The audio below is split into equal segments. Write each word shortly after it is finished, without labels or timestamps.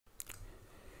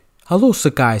Hello, so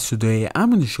guys, today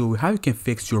I'm going to show you how you can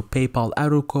fix your PayPal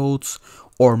error codes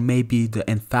or maybe the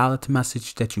invalid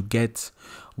message that you get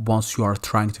once you are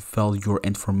trying to fill your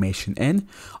information in.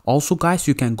 Also guys,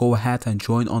 you can go ahead and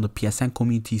join on the PSN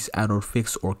community's error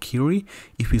fix or query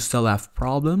if you still have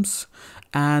problems.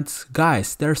 And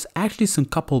guys, there's actually some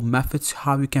couple methods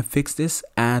how you can fix this,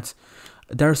 and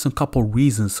there are some couple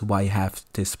reasons why you have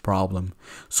this problem.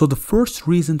 So the first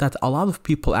reason that a lot of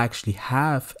people actually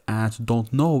have and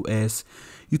don't know is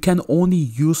you can only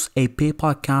use a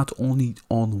PayPal account only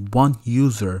on one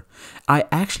user. I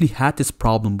actually had this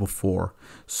problem before.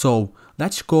 So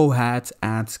let's go ahead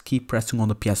and keep pressing on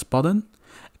the PS button,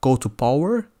 go to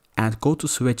power and go to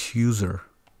switch user.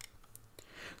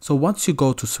 So once you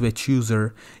go to switch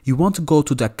user, you want to go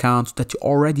to the account that you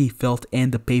already filled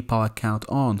in the PayPal account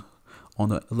on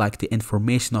like the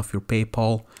information of your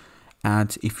PayPal,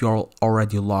 and if you're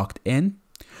already logged in.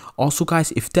 Also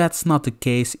guys, if that's not the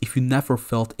case, if you never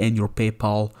filled in your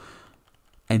PayPal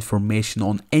information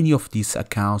on any of these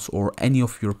accounts or any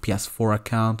of your PS4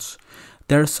 accounts,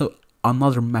 there's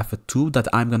another method too that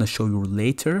I'm gonna show you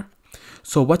later.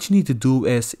 So what you need to do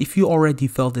is, if you already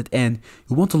filled it in,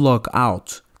 you want to log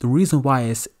out. The reason why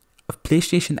is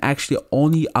PlayStation actually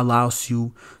only allows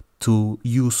you to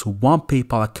use one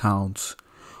PayPal account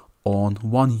on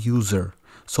one user.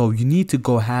 So you need to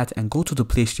go ahead and go to the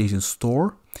PlayStation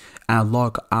Store and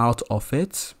log out of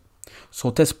it. So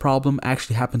this problem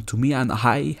actually happened to me and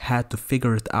I had to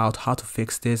figure it out how to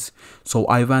fix this. So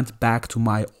I went back to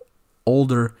my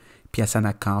older PSN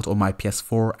account on my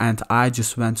PS4 and I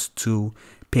just went to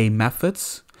pay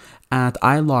methods and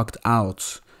I logged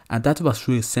out, and that was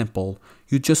really simple.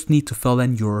 You just need to fill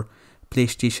in your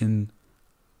PlayStation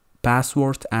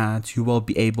password and you will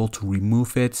be able to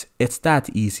remove it. It's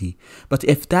that easy. But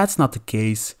if that's not the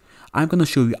case, I'm gonna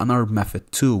show you another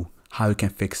method too, how you can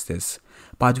fix this.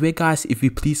 By the way guys, if you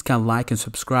please can like and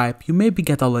subscribe, you maybe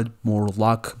get a little more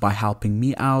luck by helping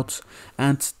me out,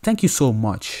 and thank you so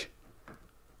much.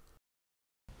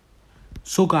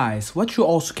 So guys, what you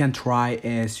also can try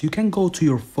is you can go to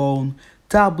your phone,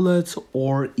 tablet,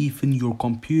 or even your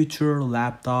computer,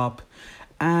 laptop,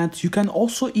 and you can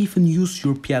also even use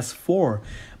your PS4,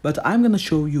 but I'm gonna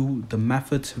show you the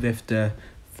method with the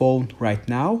phone right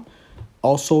now.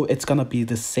 Also, it's gonna be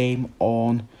the same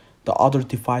on the other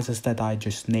devices that I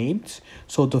just named.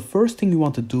 So the first thing you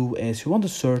want to do is you want to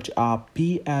search up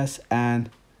PSN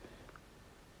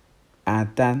and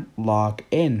then log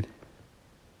in.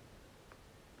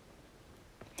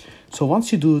 So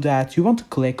once you do that, you want to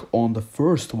click on the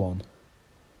first one.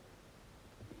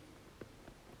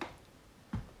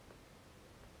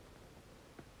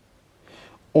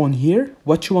 On here,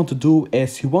 what you want to do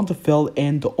is you want to fill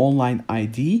in the online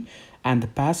ID and the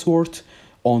password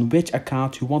on which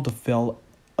account you want to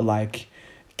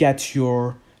get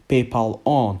your PayPal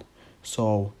on.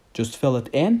 So just fill it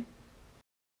in.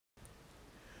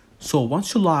 So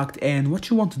once you logged in, what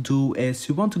you want to do is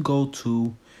you want to go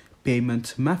to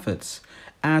payment methods,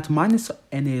 and mine is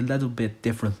in a little bit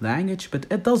different language, but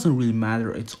it doesn't really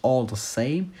matter, it's all the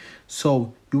same.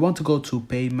 So you want to go to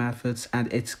pay methods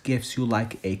and it gives you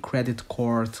like a credit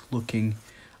card looking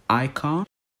icon.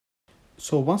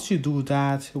 So once you do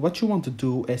that, what you want to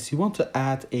do is you want to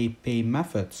add a pay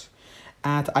method,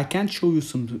 and I can show you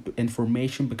some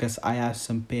information because I have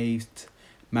some paid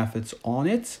methods on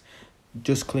it.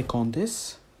 Just click on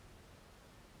this.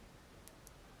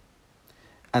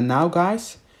 And now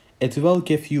guys, it will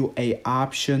give you a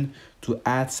option to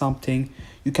add something.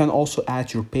 You can also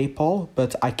add your PayPal,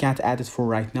 but I can't add it for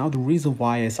right now. The reason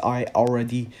why is I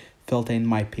already filled in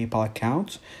my PayPal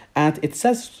account, and it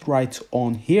says right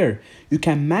on here, you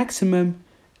can maximum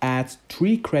add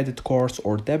 3 credit cards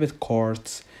or debit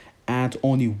cards and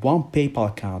only one PayPal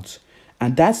account.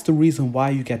 And that's the reason why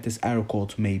you get this error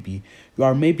code. Maybe you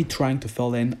are trying to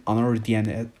fill in another a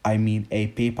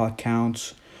PayPal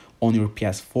account on your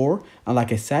PS4, and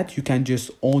like I said, you can just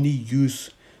only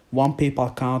use one PayPal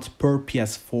account per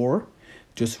PS4.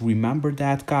 Just remember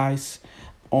that guys.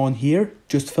 On here,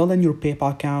 just fill in your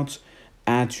PayPal account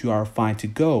and you are fine to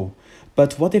go.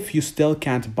 But what if you still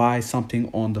can't buy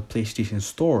something on the PlayStation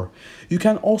Store? You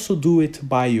can also do it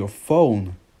by your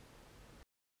phone.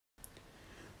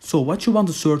 So what you want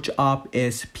to search up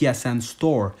is PSN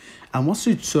Store, and once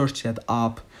you search that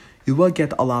up, you will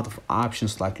get a lot of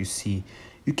options like you see.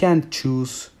 You can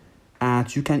choose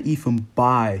and you can even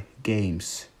buy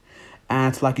games.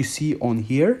 And like you see on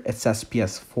here, it says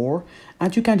PS4,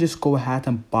 and you can just go ahead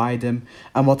and buy them.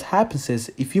 And what happens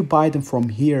is, if you buy them from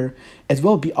here, it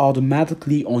will be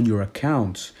automatically on your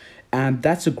account. and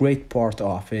that's a great part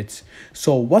of it.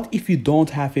 So what if you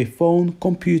don't have a phone,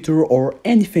 computer, or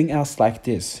anything else like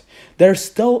this? There's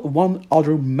still one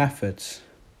other method.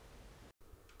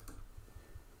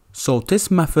 So this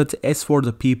method is for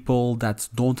the people that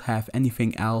don't have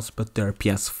anything else but their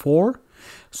PS4.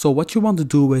 So what you want to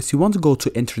do is you want to go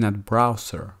to internet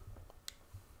browser.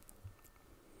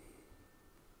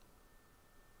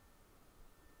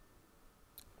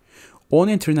 On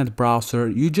internet browser,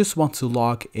 you just want to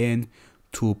log in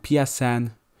to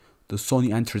PSN, the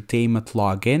Sony Entertainment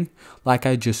login, like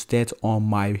I just did on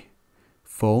my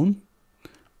phone.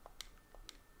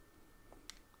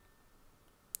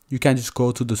 You can just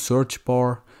go to the search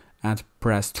bar and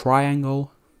press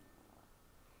triangle.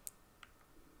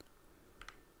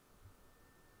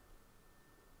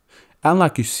 And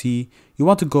like you see, you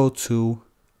want to go to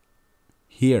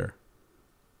here.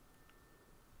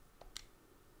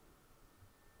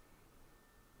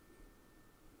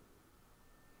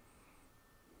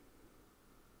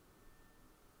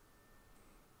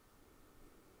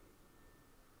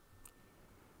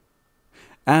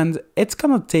 And it's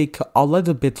gonna take a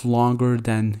little bit longer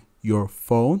than your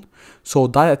phone, so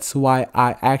that's why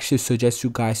I actually suggest you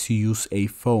guys to use a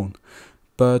phone.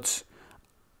 But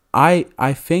I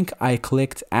think I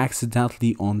clicked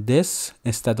accidentally on this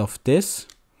instead of this,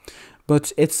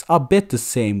 but it's a bit the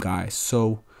same, guys,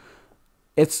 so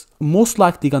it's most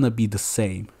likely gonna be the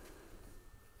same.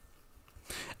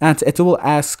 And it will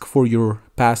ask for your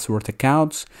password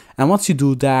account, and once you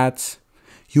do that,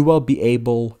 you will be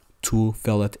able to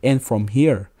fill it in from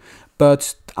here.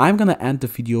 But I'm gonna end the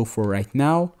video for right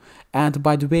now. And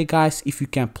by the way, guys, if you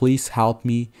can please help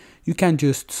me, you can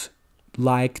just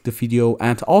like the video,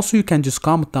 and also you can just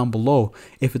comment down below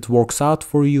if it works out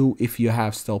for you, if you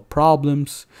have still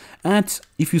problems. And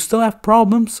if you still have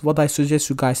problems, what I suggest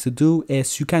you guys to do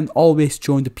is you can always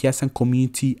join the PSN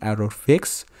community error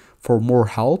fix for more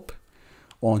help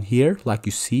on here, like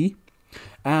you see.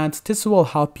 And this will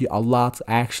help you a lot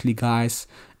actually, guys.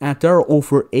 And there are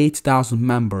over 8,000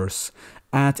 members,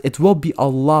 and it will be a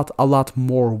lot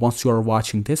more once you are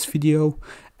watching this video.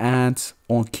 And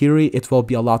on Kiri it will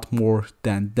be a lot more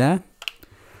than that.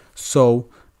 So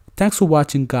thanks for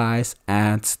watching, guys,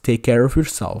 and take care of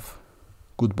yourself.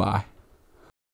 Goodbye.